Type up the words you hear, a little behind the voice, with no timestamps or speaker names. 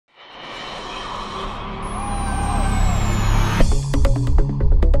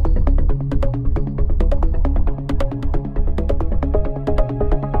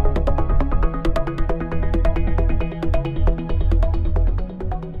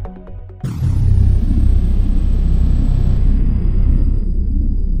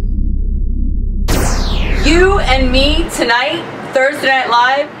and me tonight, Thursday Night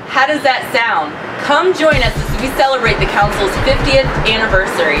Live. How does that sound? Come join us as we celebrate the Council's 50th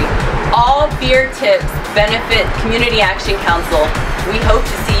anniversary. All beer tips benefit Community Action Council. We hope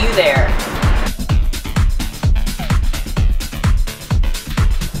to see you there.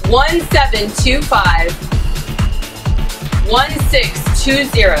 1725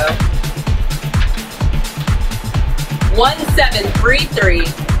 1620 1733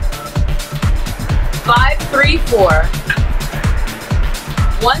 534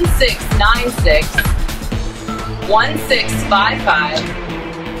 1696 1655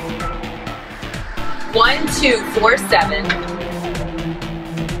 1247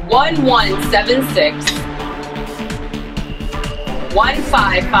 1176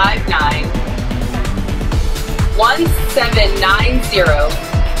 1559 1790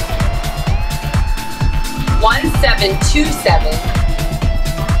 1727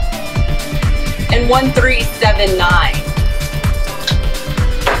 and 1379.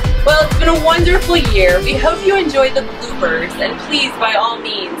 Well, it's been a wonderful year. We hope you enjoyed the bloopers, and please, by all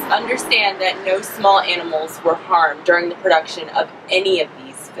means, understand that no small animals were harmed during the production of any of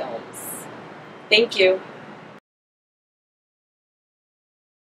these films. Thank you.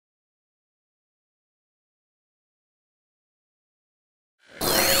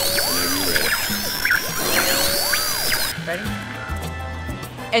 Ready?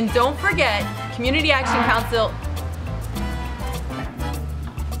 And don't forget, Community Action Council.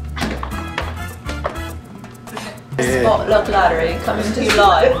 SpotLuck Lottery coming to you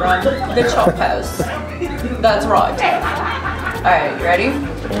live from the Chop House. That's right. Alright, you ready?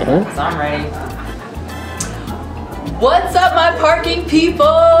 Because I'm ready. What's up, my parking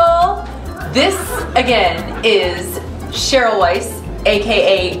people? This, again, is Cheryl Weiss,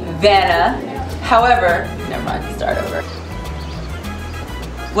 aka Vanna. However, never mind, start over.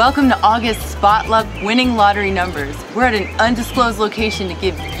 Welcome to August's SpotLuck winning lottery numbers. We're at an undisclosed location to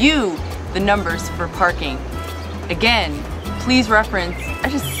give you the numbers for parking. Again, please reference, I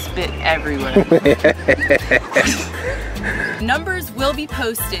just spit everywhere. Numbers will be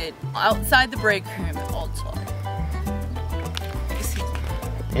posted outside the break room.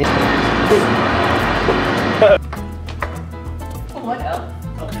 What else?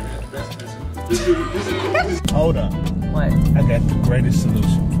 Hold up. What? I got the greatest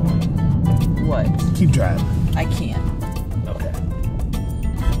solution for you. What? Keep driving. I can't. Okay.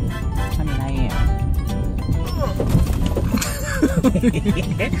 I mean, I am.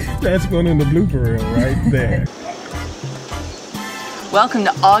 That's going in the blooper reel right there. Welcome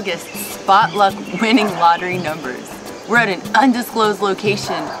to August's SpotLuck winning lottery numbers. We're at an undisclosed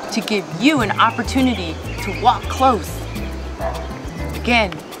location to give you an opportunity to walk close.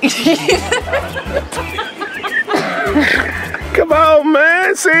 Again. Come on,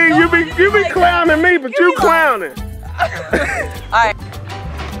 man. See, you be clowning me, but you clowning. Alright.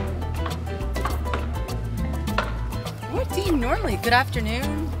 What do you normally? Good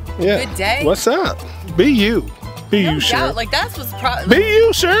afternoon? Yeah. Good day? What's up? Be you. Be No you, doubt. Cheryl. Like, that's what's probably. Be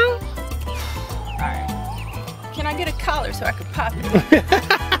you, Cheryl. Alright. Can I get a collar so I can pop it?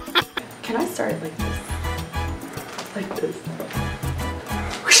 Can I start it like this? Like this.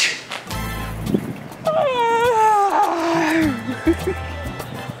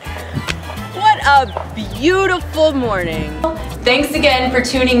 What a beautiful morning. Thanks again for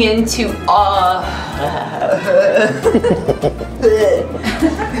tuning in to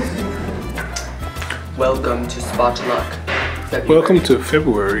Welcome to SpotLuck. Welcome to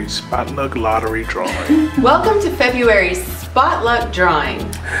February's SpotLuck lottery drawing. Welcome to February's SpotLuck drawing.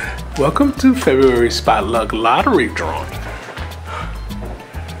 Welcome to February's SpotLuck lottery drawing.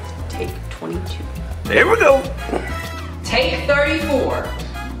 Take 22. There we go. Take 34.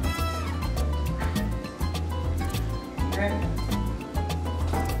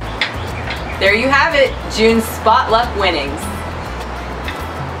 There you have it, June's SpotLuck winnings.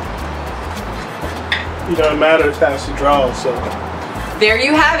 It doesn't matter if how she draws, so. There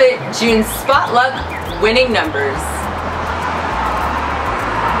you have it, June's SpotLuck winning numbers.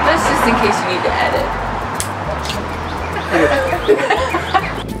 That's just in case you need to edit.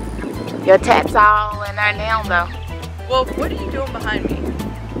 Your tap's all in there now, though. Well, what are you doing behind me?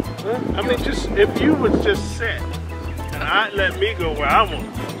 I mean, just if you would just sit and I'd let me go where I want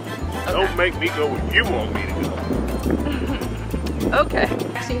to go. Okay. Don't make me go where you want me to go. Okay.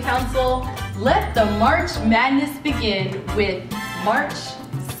 Action Council, let the March Madness begin with March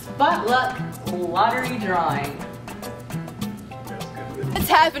SpotLuck lottery drawing. What's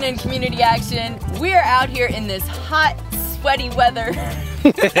happening, Community Action? We're out here in this hot, sweaty weather.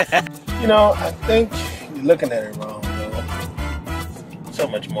 You know, I think you're looking at it wrong, though. So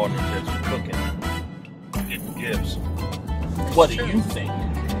much more than just cooking. gifts. What do you think?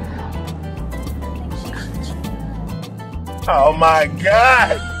 Oh my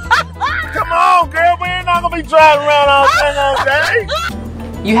God! Come on, girl. We ain't not gonna be driving around all day.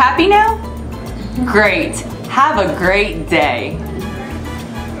 You happy now? Great. Have a great day.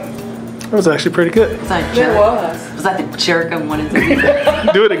 That was actually pretty good. Was that a jerk? Was that the jerk I wanted to be?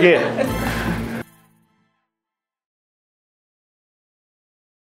 Do it again.